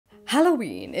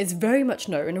Halloween is very much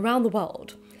known around the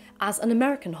world as an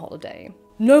American holiday.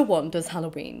 No one does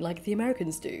Halloween like the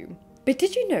Americans do. But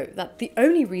did you know that the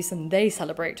only reason they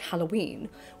celebrate Halloween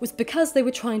was because they were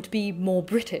trying to be more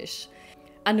British?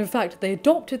 And in fact, they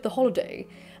adopted the holiday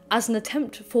as an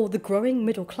attempt for the growing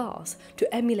middle class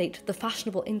to emulate the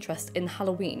fashionable interest in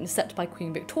Halloween set by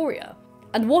Queen Victoria.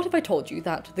 And what if I told you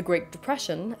that the Great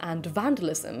Depression and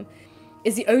vandalism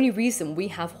is the only reason we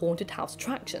have haunted house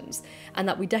attractions and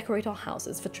that we decorate our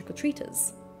houses for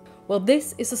trick-or-treaters? Well,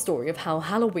 this is the story of how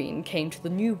Halloween came to the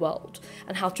New World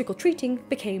and how trick-or-treating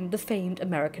became the famed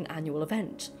American annual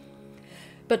event.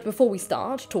 But before we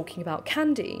start talking about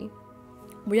candy,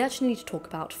 we actually need to talk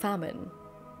about famine.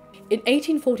 In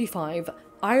 1845,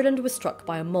 Ireland was struck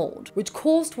by a mould, which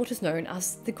caused what is known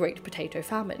as the Great Potato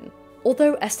Famine.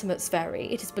 Although estimates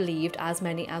vary, it is believed as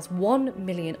many as 1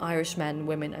 million Irish men,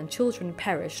 women and children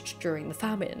perished during the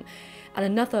famine, and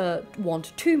another 1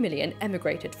 to 2 million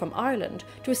emigrated from Ireland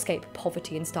to escape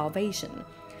poverty and starvation,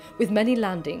 with many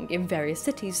landing in various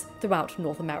cities throughout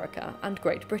North America and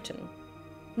Great Britain.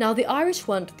 Now, the Irish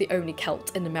weren't the only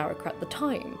Celts in America at the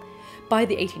time. By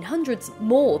the 1800s,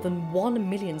 more than 1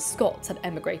 million Scots had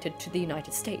emigrated to the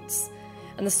United States.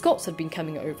 And the Scots had been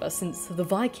coming over since the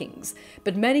Vikings,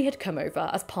 but many had come over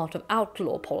as part of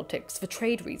outlaw politics for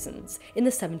trade reasons in the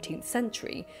 17th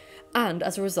century, and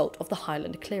as a result of the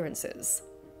Highland clearances.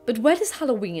 But where does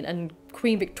Halloween and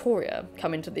Queen Victoria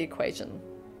come into the equation?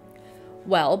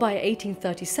 Well, by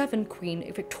 1837,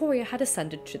 Queen Victoria had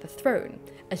ascended to the throne,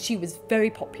 and she was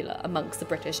very popular amongst the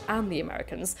British and the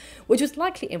Americans, which was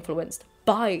likely influenced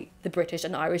by the British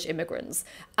and Irish immigrants,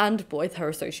 and with her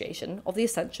association of the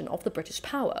ascension of the British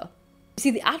power. You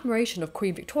see, the admiration of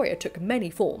Queen Victoria took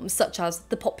many forms, such as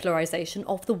the popularisation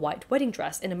of the white wedding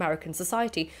dress in American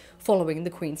society following the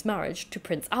Queen's marriage to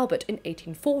Prince Albert in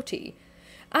 1840.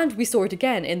 And we saw it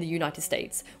again in the United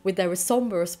States with their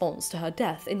sombre response to her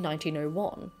death in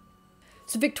 1901.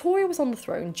 So Victoria was on the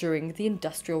throne during the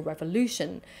Industrial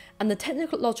Revolution, and the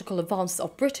technological advances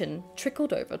of Britain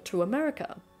trickled over to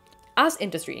America. As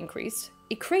industry increased,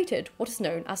 it created what is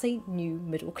known as a new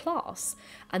middle class,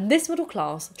 and this middle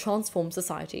class transformed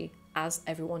society as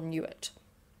everyone knew it.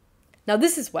 Now,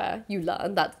 this is where you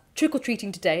learn that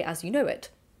trick-or-treating today as you know it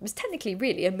was technically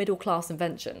really a middle class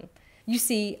invention. You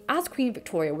see, as Queen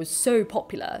Victoria was so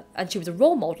popular and she was a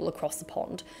role model across the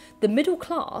pond, the middle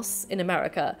class in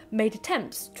America made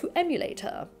attempts to emulate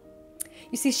her.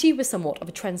 You see, she was somewhat of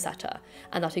a trendsetter,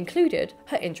 and that included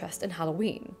her interest in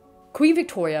Halloween. Queen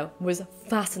Victoria was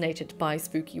fascinated by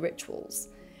spooky rituals,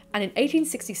 and in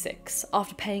 1866,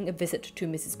 after paying a visit to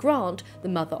Mrs. Grant, the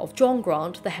mother of John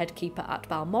Grant, the head keeper at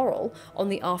Balmoral, on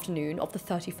the afternoon of the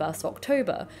 31st of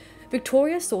October,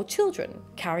 Victoria saw children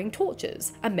carrying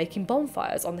torches and making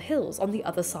bonfires on the hills on the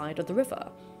other side of the river.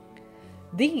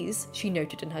 These, she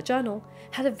noted in her journal,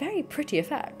 had a very pretty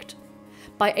effect.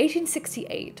 By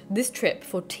 1868, this trip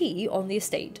for tea on the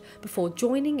estate before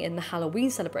joining in the Halloween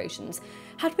celebrations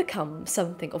had become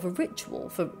something of a ritual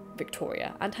for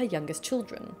Victoria and her youngest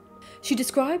children. She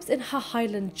describes in her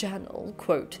Highland journal,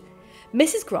 quote,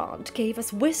 "Mrs. Grant gave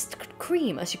us whisked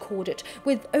cream, as she called it,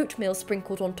 with oatmeal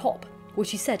sprinkled on top, which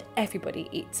she said everybody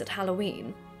eats at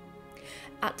Halloween.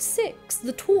 At 6,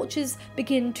 the torches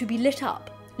begin to be lit up.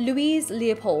 Louise,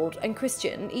 Leopold and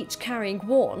Christian each carrying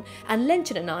one, and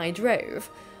Lenchen and I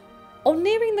drove. On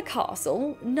nearing the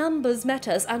castle, numbers met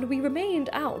us and we remained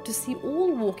out to see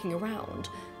all walking around.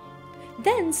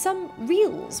 Then some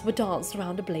reels were danced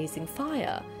around a blazing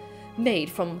fire, made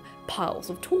from piles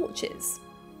of torches.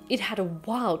 It had a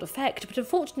wild effect, but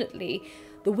unfortunately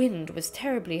the wind was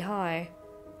terribly high."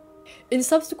 In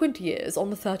subsequent years,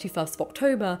 on the 31st of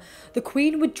October, the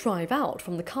Queen would drive out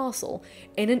from the castle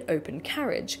in an open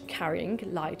carriage carrying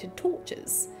lighted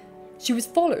torches. She was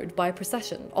followed by a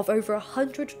procession of over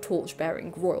 100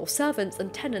 torch-bearing royal servants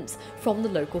and tenants from the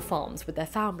local farms with their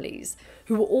families,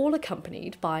 who were all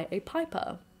accompanied by a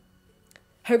piper.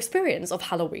 Her experience of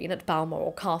Halloween at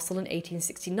Balmoral Castle in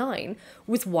 1869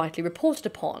 was widely reported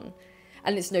upon,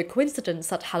 and it's no coincidence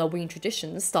that Halloween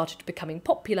traditions started becoming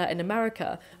popular in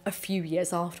America a few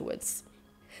years afterwards.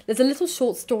 There's a little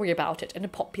short story about it in a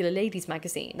popular ladies'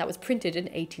 magazine that was printed in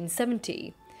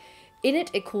 1870. In it,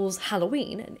 it calls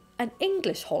Halloween an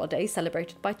English holiday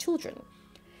celebrated by children.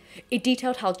 It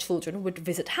detailed how children would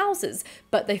visit houses,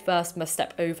 but they first must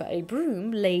step over a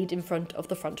broom laid in front of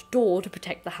the front door to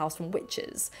protect the house from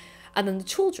witches, and then the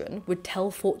children would tell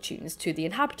fortunes to the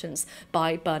inhabitants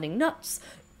by burning nuts,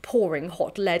 pouring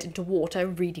hot lead into water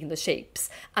and reading the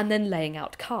shapes, and then laying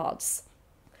out cards.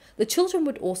 The children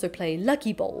would also play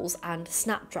lucky bowls and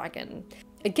snapdragon,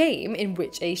 a game in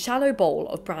which a shallow bowl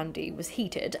of brandy was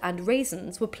heated and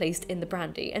raisins were placed in the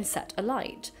brandy and set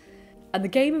alight. And the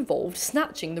game involved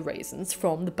snatching the raisins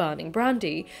from the burning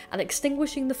brandy and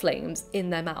extinguishing the flames in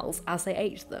their mouths as they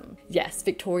ate them. Yes,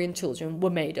 Victorian children were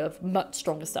made of much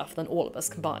stronger stuff than all of us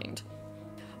combined.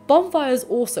 Bonfires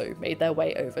also made their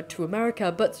way over to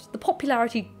America, but the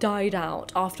popularity died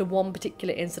out after one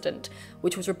particular incident,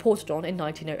 which was reported on in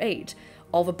 1908,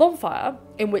 of a bonfire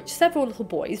in which several little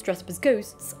boys dressed up as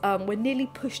ghosts were nearly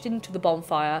pushed into the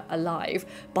bonfire alive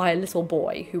by a little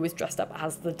boy who was dressed up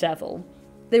as the devil.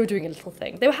 They were doing a little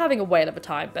thing. They were having a whale of a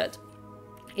time, but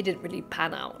it didn't really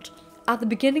pan out. At the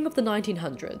beginning of the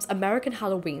 1900s, American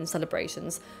Halloween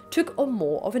celebrations took on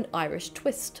more of an Irish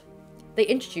twist. They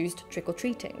introduced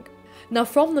trick-or-treating. Now,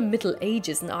 from the Middle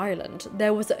Ages in Ireland,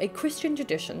 there was a Christian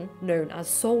tradition known as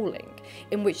souling,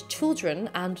 in which children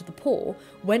and the poor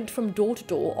went from door to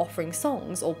door offering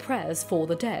songs or prayers for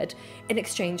the dead in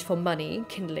exchange for money,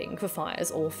 kindling for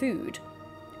fires, or food.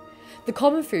 The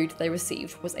common food they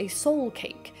received was a soul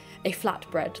cake, a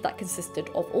flatbread that consisted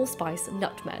of allspice,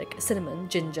 nutmeg, cinnamon,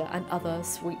 ginger and other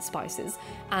sweet spices,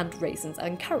 and raisins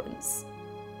and currants.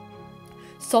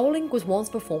 Souling was once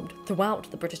performed throughout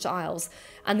the British Isles,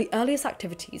 and the earliest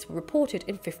activities were reported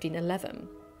in 1511.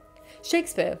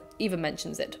 Shakespeare even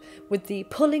mentions it, with the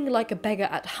pulling like a beggar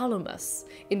at Hallowmas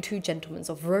in Two Gentlemen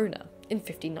of Verona in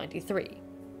 1593.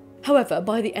 However,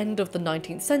 by the end of the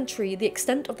 19th century, the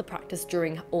extent of the practice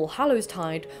during All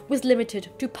Hallows-Tide was limited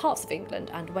to parts of England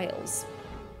and Wales.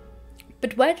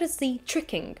 But where does the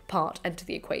tricking part enter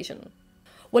the equation?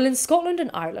 Well, in Scotland and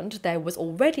Ireland, there was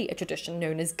already a tradition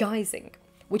known as Guising,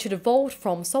 which had evolved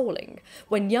from souling,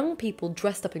 when young people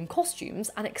dressed up in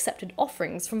costumes and accepted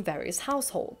offerings from various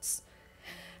households.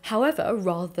 However,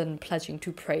 rather than pledging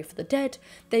to pray for the dead,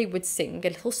 they would sing a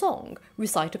little song,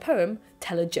 recite a poem,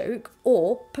 tell a joke,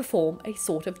 or perform a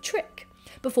sort of trick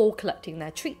before collecting their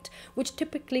treat, which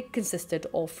typically consisted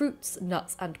of fruits,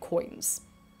 nuts, and coins.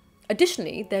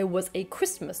 Additionally, there was a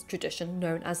Christmas tradition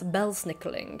known as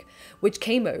belsnickeling, which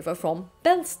came over from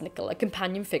Belsnickel, a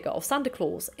companion figure of Santa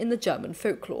Claus in the German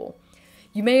folklore.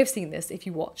 You may have seen this if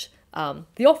you watch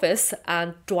The Office,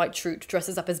 and Dwight Schrute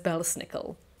dresses up as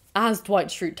Belsnickel. As Dwight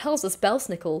Schrute tells us,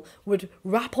 Belsnickel would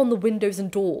rap on the windows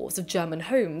and doors of German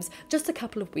homes just a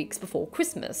couple of weeks before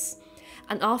Christmas.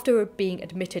 And after being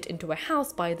admitted into a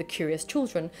house by the curious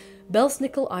children,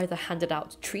 Belsnickel either handed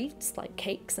out treats like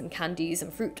cakes and candies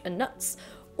and fruit and nuts,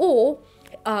 or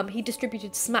he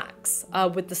distributed smacks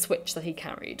with the switch that he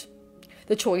carried.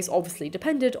 The choice obviously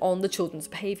depended on the children's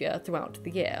behaviour throughout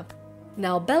the year.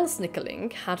 Now,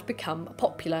 belsnickeling had become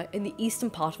popular in the eastern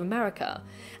part of America,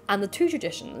 and the two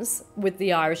traditions, with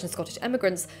the Irish and Scottish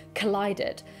emigrants,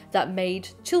 collided that made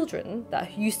children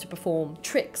that used to perform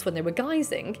tricks when they were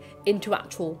guising into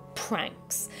actual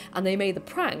pranks, and they made the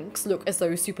pranks look as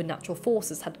though supernatural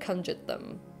forces had conjured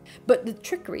them. But the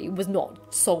trickery was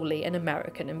not solely an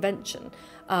American invention.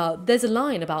 There's a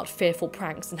line about fearful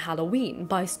pranks in Halloween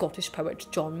by Scottish poet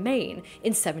John Mayne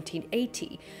in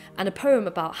 1780, and a poem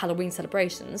about Halloween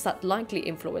celebrations that likely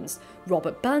influenced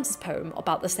Robert Burns' poem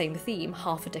about the same theme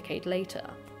half a decade later.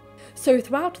 So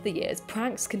throughout the years,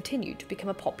 pranks continued to become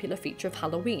a popular feature of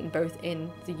Halloween, both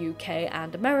in the UK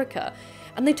and America,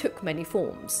 and they took many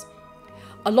forms.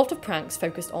 A lot of pranks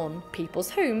focused on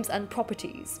people's homes and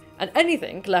properties, and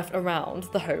anything left around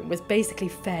the home was basically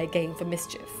fair game for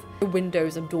mischief. The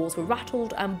windows and doors were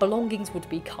rattled and belongings would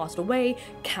be carted away,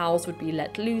 cows would be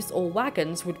let loose, or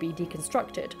wagons would be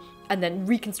deconstructed and then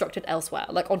reconstructed elsewhere,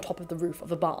 like on top of the roof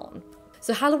of a barn.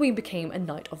 So Halloween became a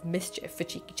night of mischief for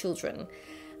cheeky children.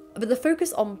 But the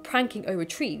focus on pranking over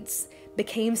treats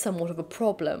became somewhat of a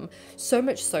problem, so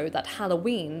much so that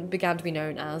Halloween began to be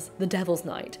known as the Devil's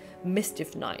Night,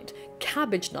 Mischief Night,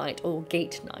 Cabbage Night or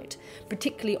Gate Night,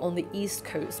 particularly on the East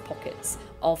Coast pockets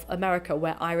of America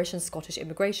where Irish and Scottish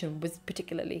immigration was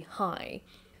particularly high.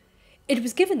 It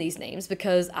was given these names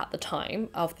because at the time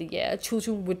of the year,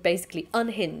 children would basically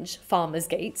unhinge farmers'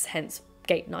 gates, hence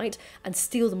Gate Night, and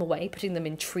steal them away, putting them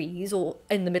in trees or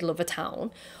in the middle of a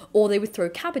town, or they would throw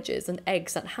cabbages and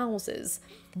eggs at houses.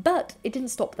 But it didn't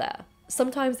stop there.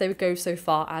 Sometimes they would go so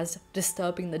far as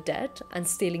disturbing the dead and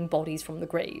stealing bodies from the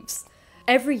graves.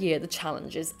 Every year the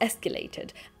challenges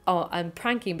escalated, and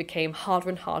pranking became harder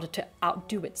and harder to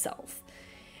outdo itself.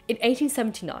 In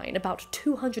 1879, about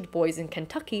 200 boys in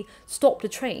Kentucky stopped a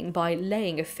train by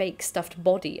laying a fake stuffed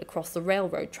body across the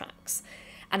railroad tracks.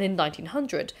 And in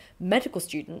 1900, medical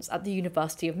students at the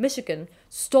University of Michigan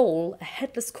stole a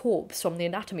headless corpse from the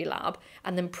anatomy lab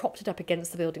and then propped it up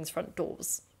against the building's front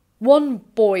doors. One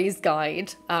boy's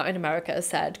guide in America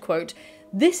said, quote,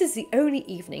 This is the only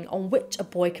evening on which a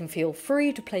boy can feel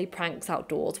free to play pranks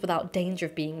outdoors without danger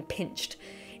of being pinched.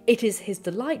 It is his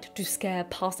delight to scare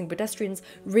passing pedestrians,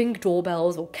 ring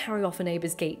doorbells, or carry off a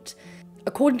neighbour's gate.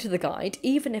 According to the guide,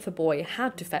 even if a boy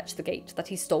had to fetch the gate that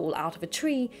he stole out of a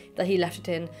tree that he left it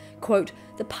in, quote,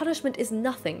 the punishment is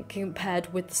nothing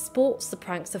compared with the sports the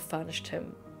pranks have furnished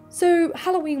him. So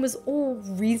Halloween was all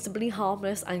reasonably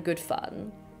harmless and good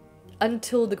fun,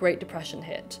 until the Great Depression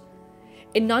hit.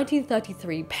 In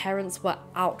 1933, parents were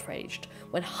outraged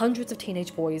when hundreds of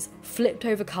teenage boys flipped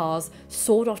over cars,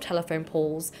 sawed off telephone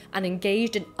poles, and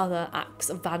engaged in other acts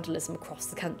of vandalism across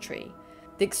the country.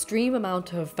 The extreme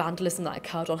amount of vandalism that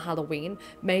occurred on Halloween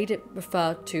made it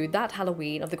refer to that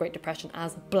Halloween of the Great Depression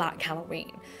as Black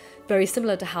Halloween, very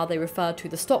similar to how they referred to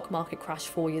the stock market crash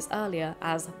 4 years earlier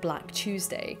as Black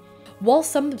Tuesday. While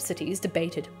some cities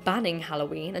debated banning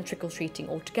Halloween and trick-or-treating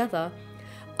altogether,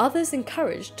 others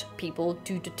encouraged people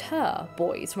to deter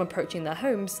boys from approaching their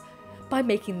homes by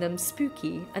making them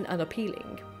spooky and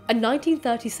unappealing. A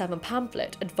 1937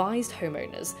 pamphlet advised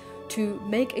homeowners to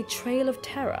make a trail of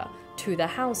terror to their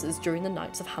houses during the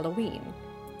nights of Halloween.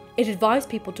 It advised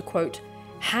people to, quote,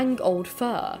 hang old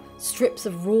fur, strips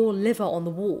of raw liver on the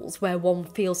walls where one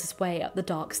feels his way up the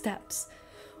dark steps.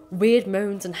 Weird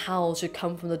moans and howls should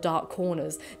come from the dark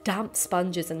corners, damp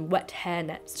sponges and wet hair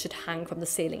nets should hang from the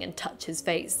ceiling and touch his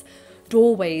face.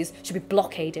 Doorways should be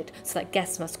blockaded so that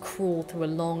guests must crawl through a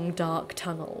long dark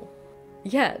tunnel.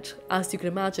 Yet, as you can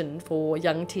imagine for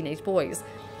young teenage boys,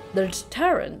 the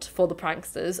deterrent for the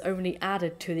pranksters only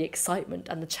added to the excitement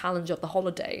and the challenge of the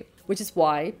holiday, which is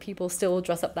why people still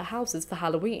dress up their houses for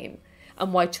Halloween,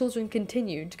 and why children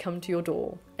continue to come to your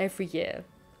door every year,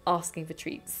 asking for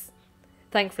treats.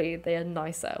 Thankfully, they are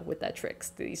nicer with their tricks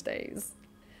these days.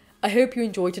 I hope you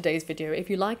enjoyed today's video. If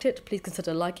you liked it, please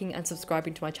consider liking and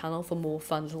subscribing to my channel for more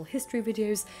fun little history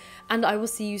videos, and I will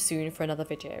see you soon for another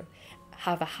video.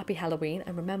 Have a happy Halloween,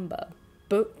 and remember,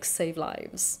 books save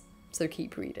lives. So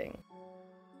keep reading.